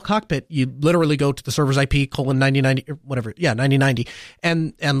you install Cockpit, you literally go to the server's IP :9090 or whatever, 9090,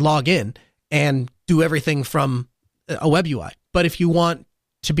 and log in and do everything from a web UI. But if you want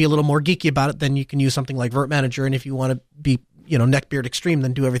to be a little more geeky about it, then you can use something like Virt Manager. And if you want to be, neckbeard extreme,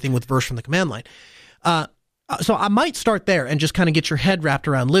 then do everything with Verse from the command line. So I might start there and just kind of get your head wrapped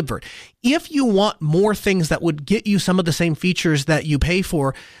around libvirt. If you want more things that would get you some of the same features that you pay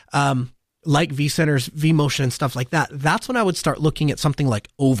for, like vCenter's vMotion and stuff like that, that's when I would start looking at something like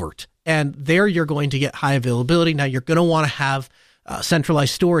Overt. And there you're going to get high availability. Now you're going to want to have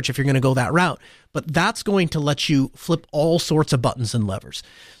centralized storage if you're going to go that route, but that's going to let you flip all sorts of buttons and levers.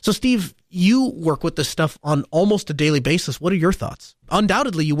 So Steve, you work with this stuff on almost a daily basis. What are your thoughts?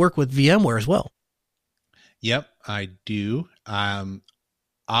 Undoubtedly, you work with VMware as well. Yep, I do.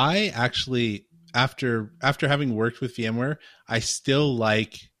 I actually, after having worked with VMware, I still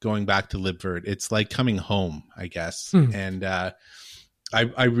like going back to libvirt. It's like coming home, I guess. And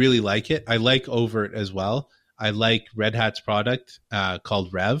I really like it. I like Overt as well. I like Red Hat's product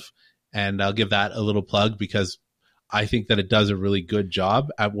called Rev, and I'll give that a little plug because I think that it does a really good job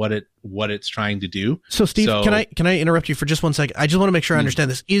at what it's trying to do. So Steve, can I interrupt you for just 1 second? I just want to make sure I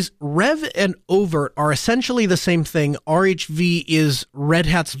understand this. Is Rev and Overt are essentially the same thing? RHV is Red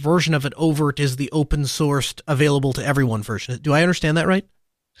Hat's version of it. Overt is the open sourced, available to everyone version. Do I understand that right?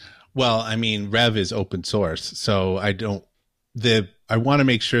 Well, I mean, Rev is open source, so I want to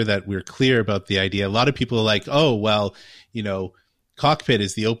make sure that we're clear about the idea. A lot of people are like, oh, well, Cockpit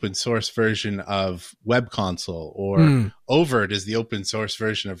is the open source version of Web Console, or Overt is the open source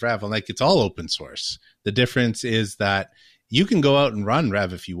version of Rev. I'm like, it's all open source. The difference is that you can go out and run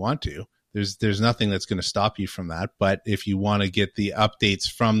Rev if you want to. There's nothing that's going to stop you from that. But if you want to get the updates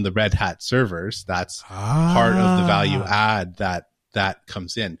from the Red Hat servers, that's part of the value add that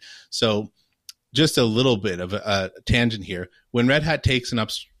comes in. So just a little bit of a tangent here. When Red Hat takes an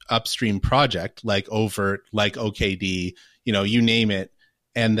upstream project like Overt, like OKD, you name it,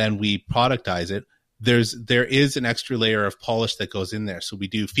 and then we productize it, there is an extra layer of polish that goes in there. So we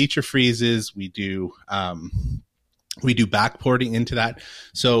do feature freezes, we do backporting into that.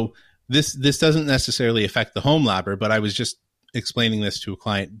 So this doesn't necessarily affect the home labber, but I was just explaining this to a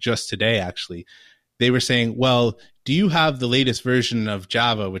client just today, actually. They were saying, well, do you have the latest version of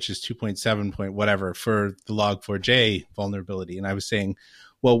Java, which is 2.7 point whatever, for the Log4j vulnerability? And I was saying,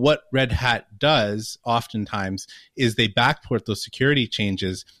 well, what Red Hat does oftentimes is they backport those security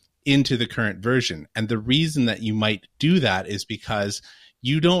changes into the current version. And the reason that you might do that is because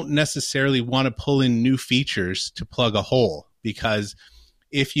you don't necessarily want to pull in new features to plug a hole. Because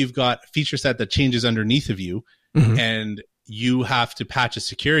if you've got a feature set that changes underneath of you and you have to patch a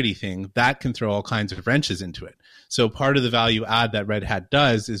security thing, that can throw all kinds of wrenches into it. So part of the value add that Red Hat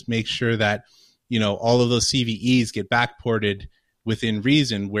does is make sure that, all of those CVEs get backported within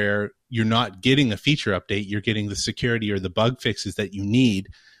reason, where you're not getting a feature update, you're getting the security or the bug fixes that you need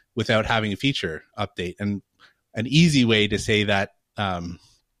without having a feature update. And an easy way to say that,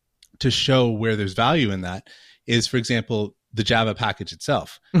 to show where there's value in that, is, for example, the Java package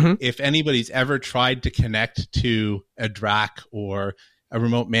itself. If anybody's ever tried to connect to a DRAC or a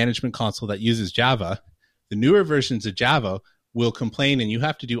remote management console that uses Java, the newer versions of Java will complain, and you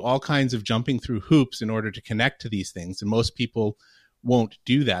have to do all kinds of jumping through hoops in order to connect to these things. And most people won't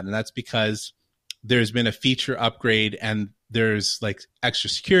do that. And that's because there's been a feature upgrade and there's like extra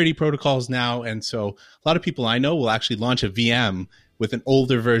security protocols now. And so a lot of people I know will actually launch a VM with an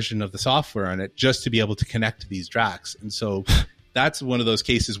older version of the software on it just to be able to connect to these DRACs. And so that's one of those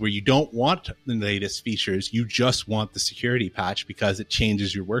cases where you don't want the latest features. You just want the security patch because it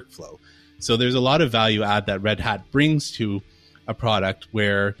changes your workflow. So there's a lot of value add that Red Hat brings to a product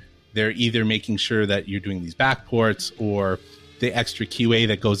where they're either making sure that you're doing these backports or the extra QA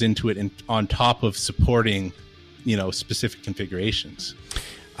that goes into it, and on top of supporting, specific configurations.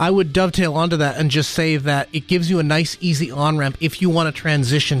 I would dovetail onto that and just say that it gives you a nice, easy on-ramp if you want to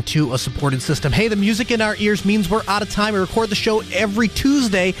transition to a supported system. Hey, the music in our ears means we're out of time. We record the show every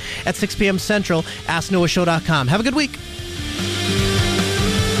Tuesday at 6 p.m. Central. AskNoahShow.com. Have a good week.